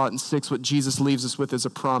commanded to be taught. In 6, what Jesus leaves us with is a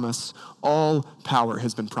promise. All power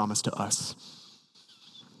has been promised to us.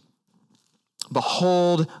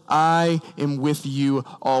 "Behold, I am with you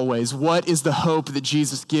always." What is the hope that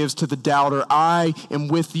Jesus gives to the doubter? I am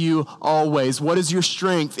with you always. What is your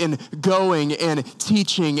strength in going and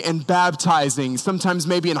teaching and baptizing, sometimes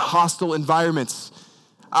maybe in hostile environments?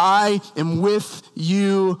 I am with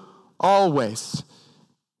you always.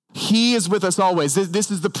 He is with us always.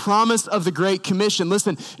 This is the promise of the Great Commission.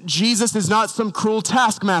 Listen, Jesus is not some cruel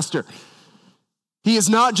taskmaster. He is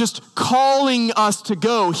not just calling us to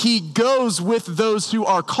go. He goes with those who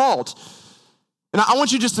are called. And I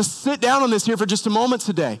want you just to sit down on this here for just a moment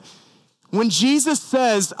today. When Jesus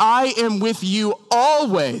says, "I am with you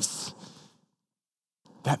always,"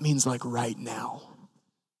 that means like right now.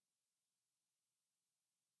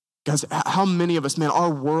 Guys, how many of us, man,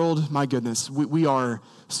 our world, my goodness, we are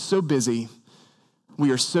so busy.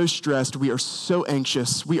 We are so stressed. We are so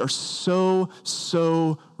anxious. We are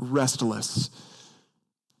so restless.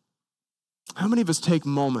 How many of us take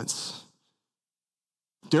moments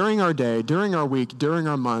during our day, during our week, during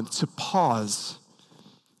our month to pause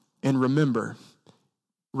and remember,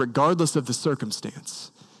 regardless of the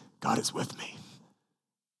circumstance, God is with me.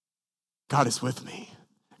 God is with me.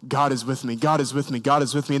 God is with me. God is with me. God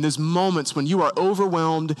is with me. In those moments when you are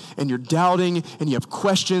overwhelmed and you're doubting and you have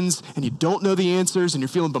questions and you don't know the answers and you're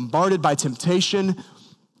feeling bombarded by temptation,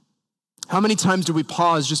 how many times do we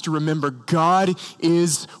pause just to remember God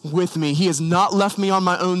is with me? He has not left me on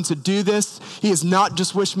my own to do this. He has not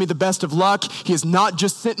just wished me the best of luck. He has not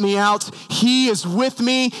just sent me out. He is with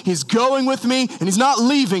me. He's going with me, and he's not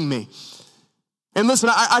leaving me. And listen,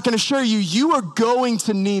 I can assure you, you are going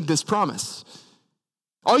to need this promise.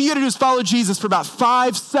 All you gotta do is follow Jesus for about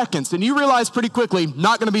 5 seconds, and you realize pretty quickly,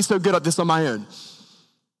 not gonna be so good at this on my own.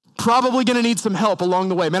 Probably gonna need some help along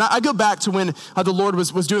the way. Man, I go back to when the Lord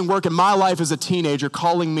was doing work in my life as a teenager,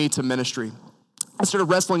 calling me to ministry. I started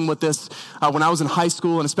wrestling with this when I was in high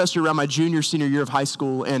school, and especially around my junior, senior year of high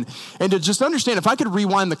school. And to just understand, if I could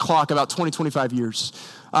rewind the clock about 20, 25 years,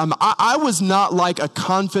 I was not like a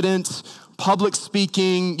confident, public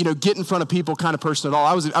speaking, get in front of people kind of person at all.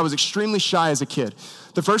 I was extremely shy as a kid.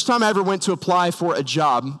 The first time I ever went to apply for a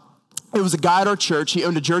job, it was a guy at our church. He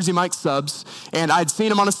owned a Jersey Mike Subs, and I'd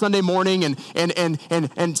seen him on a Sunday morning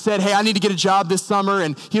and said, "Hey, I need to get a job this summer."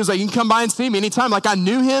 And he was like, "You can come by and see me anytime." Like, I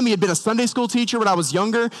knew him. He had been a Sunday school teacher when I was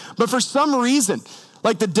younger. But for some reason,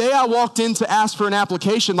 like the day I walked in to ask for an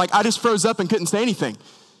application, like I just froze up and couldn't say anything.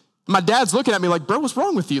 My dad's looking at me like, "Bro, what's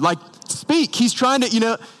wrong with you? Like, speak." He's trying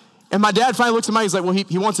to, And my dad finally looks at me, he's like, "Well,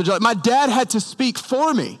 he wants a job." My dad had to speak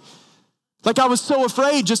for me. Like, I was so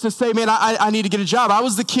afraid just to say, "Man, I need to get a job." I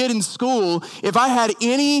was the kid in school, if I had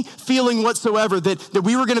any feeling whatsoever that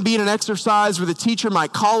we were gonna be in an exercise where the teacher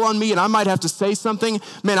might call on me and I might have to say something,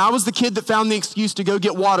 man, I was the kid that found the excuse to go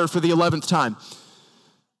get water for the 11th time.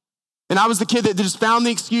 And I was the kid that just found the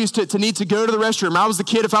excuse to need to go to the restroom. I was the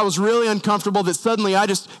kid, if I was really uncomfortable, that suddenly I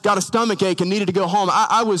just got a stomach ache and needed to go home.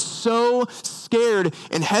 I was so scared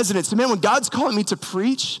and hesitant. So man, when God's calling me to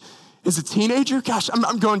preach as a teenager, gosh,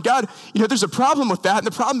 I'm going, "God, there's a problem with that." And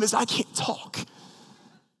the problem is I can't talk.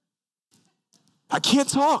 I can't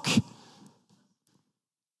talk.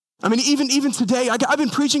 I mean, even today, I've been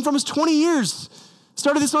preaching for almost 20 years.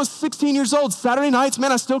 Started this when I was 16 years old. Saturday nights,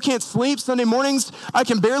 man, I still can't sleep. Sunday mornings, I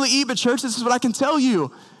can barely eat, but church, this is what I can tell you.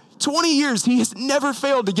 20 years, he has never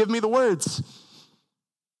failed to give me the words.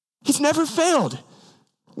 He's never failed.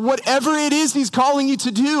 Whatever it is he's calling you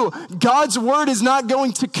to do, God's word is not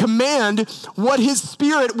going to command what his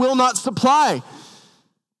spirit will not supply.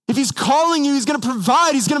 If he's calling you, he's going to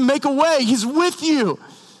provide. He's going to make a way. He's with you.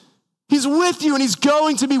 He's with you, and he's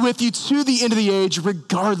going to be with you to the end of the age,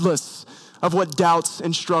 regardless of what doubts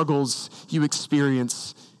and struggles you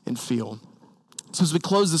experience and feel. So as we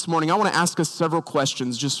close this morning, I want to ask us several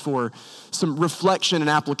questions just for some reflection and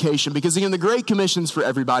application, because again, the Great Commission's for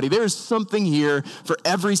everybody. There is something here for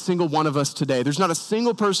every single one of us today. There's not a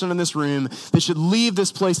single person in this room that should leave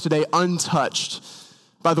this place today untouched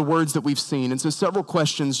by the words that we've seen. And so several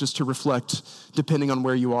questions just to reflect depending on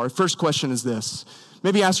where you are. First question is this.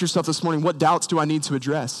 Maybe ask yourself this morning, what doubts do I need to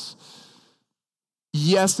address?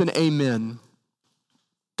 Yes and amen.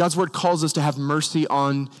 God's word calls us to have mercy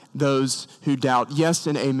on those who doubt. Yes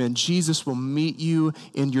and amen. Jesus will meet you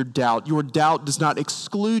in your doubt. Your doubt does not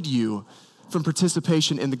exclude you from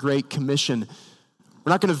participation in the Great Commission. We're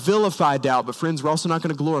not going to vilify doubt, but friends, we're also not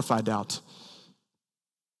going to glorify doubt.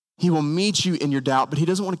 He will meet you in your doubt, but he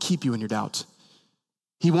doesn't want to keep you in your doubt.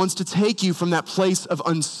 He wants to take you from that place of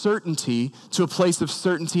uncertainty to a place of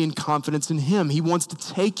certainty and confidence in him. He wants to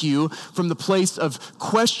take you from the place of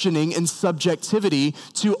questioning and subjectivity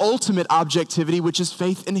to ultimate objectivity, which is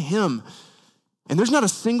faith in him. And there's not a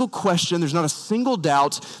single question, there's not a single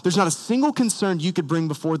doubt, there's not a single concern you could bring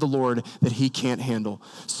before the Lord that he can't handle.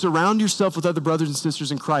 Surround yourself with other brothers and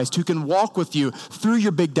sisters in Christ who can walk with you through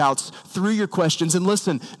your big doubts, through your questions. And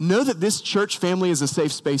listen, know that this church family is a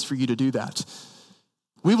safe space for you to do that.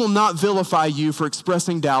 We will not vilify you for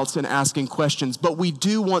expressing doubts and asking questions, but we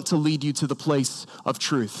do want to lead you to the place of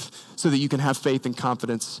truth so that you can have faith and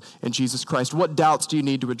confidence in Jesus Christ. What doubts do you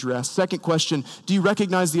need to address? Second question, do you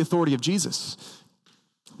recognize the authority of Jesus?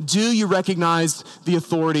 Do you recognize the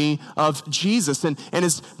authority of Jesus? And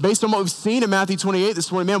it's based on what we've seen in Matthew 28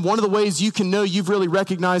 this morning, man, one of the ways you can know you've really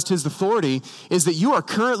recognized his authority is that you are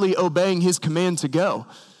currently obeying his command to go.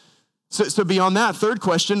 So beyond that, third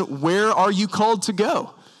question, where are you called to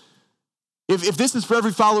go? If this is for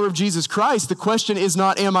every follower of Jesus Christ, the question is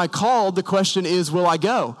not, am I called? The question is, will I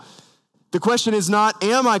go? The question is not,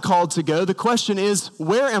 am I called to go? The question is,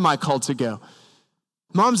 where am I called to go?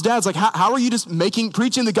 Moms, dads, like how are you just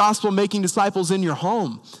preaching the gospel, making disciples in your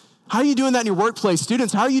home? How are you doing that in your workplace?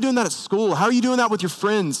 Students, how are you doing that at school? How are you doing that with your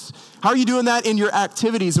friends? How are you doing that in your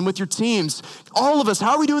activities and with your teams? All of us,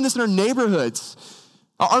 how are we doing this in our neighborhoods?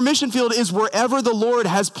 Our mission field is wherever the Lord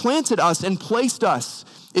has planted us and placed us.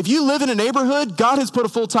 If you live in a neighborhood, God has put a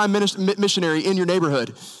full-time missionary in your neighborhood,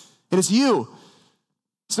 and it's you.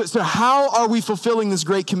 So how are we fulfilling this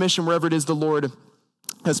great commission wherever it is the Lord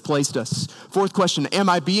has placed us? Fourth question, am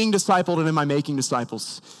I being discipled and am I making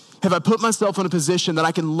disciples? Have I put myself in a position that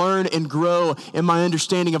I can learn and grow in my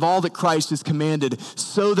understanding of all that Christ has commanded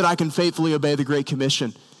so that I can faithfully obey the Great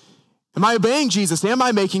Commission? Am I obeying Jesus? Am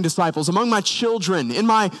I making disciples among my children, in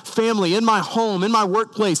my family, in my home, in my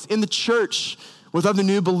workplace, in the church, with other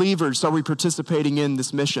new believers? Are we participating in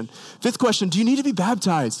this mission? Fifth question, do you need to be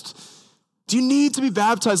baptized? Do you need to be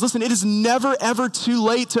baptized? Listen, it is never, ever too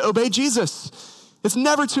late to obey Jesus. It's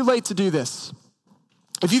never too late to do this.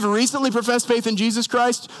 If you've recently professed faith in Jesus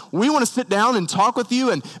Christ, we want to sit down and talk with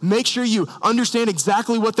you and make sure you understand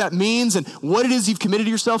exactly what that means and what it is you've committed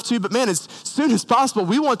yourself to. But man, as soon as possible,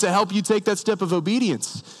 we want to help you take that step of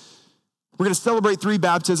obedience. We're going to celebrate 3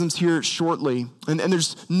 baptisms here shortly. And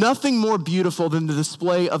there's nothing more beautiful than the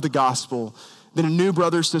display of the gospel than a new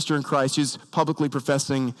brother or sister in Christ who's publicly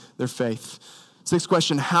professing their faith. Sixth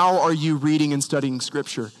question, how are you reading and studying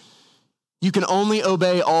Scripture? You can only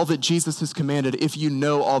obey all that Jesus has commanded if you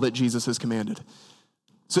know all that Jesus has commanded.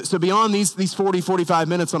 So beyond these 40, 45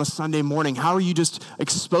 minutes on a Sunday morning, how are you just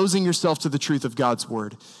exposing yourself to the truth of God's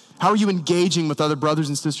word? How are you engaging with other brothers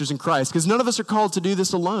and sisters in Christ? Because none of us are called to do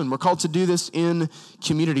this alone. We're called to do this in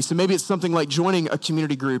community. So maybe it's something like joining a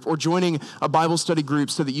community group or joining a Bible study group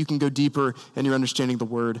so that you can go deeper in your understanding of the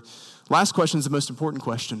word. Last question is the most important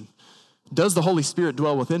question. Does the Holy Spirit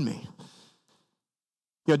dwell within me?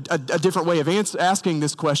 You know, a different way of asking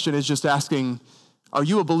this question is just asking, are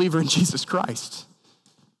you a believer in Jesus Christ?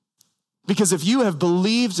 Because if you have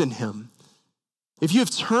believed in him, if you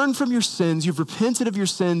have turned from your sins, you've repented of your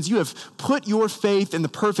sins, you have put your faith in the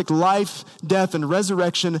perfect life, death, and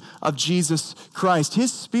resurrection of Jesus Christ,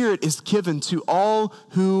 his Spirit is given to all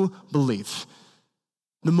who believe.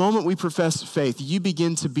 The moment we profess faith, you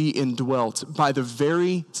begin to be indwelt by the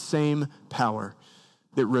very same power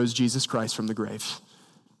that rose Jesus Christ from the grave.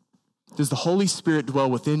 Does the Holy Spirit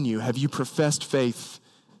dwell within you? Have you professed faith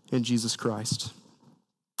in Jesus Christ?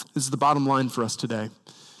 This is the bottom line for us today.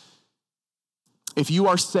 If you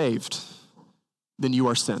are saved, then you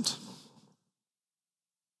are sent.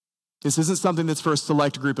 This isn't something that's for a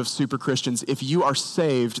select group of super Christians. If you are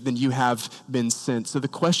saved, then you have been sent. So the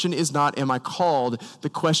question is not, am I called? The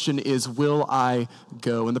question is, will I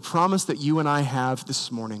go? And the promise that you and I have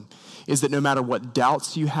this morning is that no matter what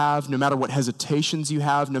doubts you have, no matter what hesitations you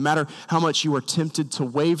have, no matter how much you are tempted to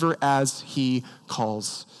waver as he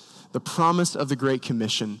calls, the promise of the Great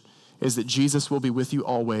Commission is that Jesus will be with you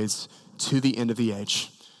always to the end of the age.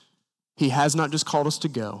 He has not just called us to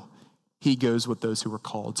go, he goes with those who are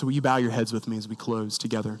called. So will you bow your heads with me as we close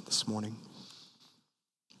together this morning?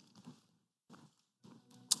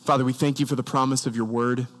 Father, we thank you for the promise of your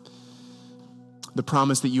word, the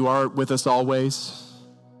promise that you are with us always.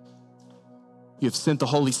 You have sent the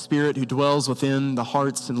Holy Spirit who dwells within the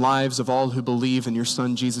hearts and lives of all who believe in your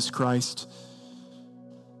Son, Jesus Christ.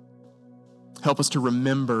 Help us to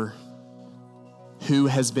remember who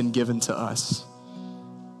has been given to us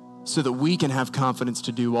so that we can have confidence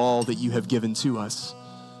to do all that you have given to us.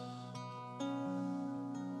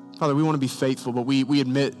 Father, we want to be faithful, but we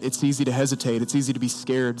admit it's easy to hesitate. It's easy to be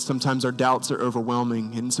scared. Sometimes our doubts are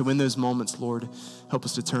overwhelming. And so in those moments, Lord, help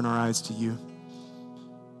us to turn our eyes to you.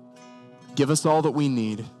 Give us all that we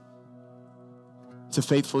need to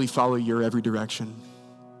faithfully follow your every direction,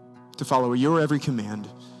 to follow your every command.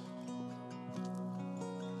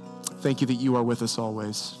 Thank you that you are with us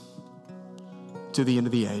always to the end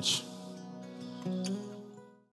of the age.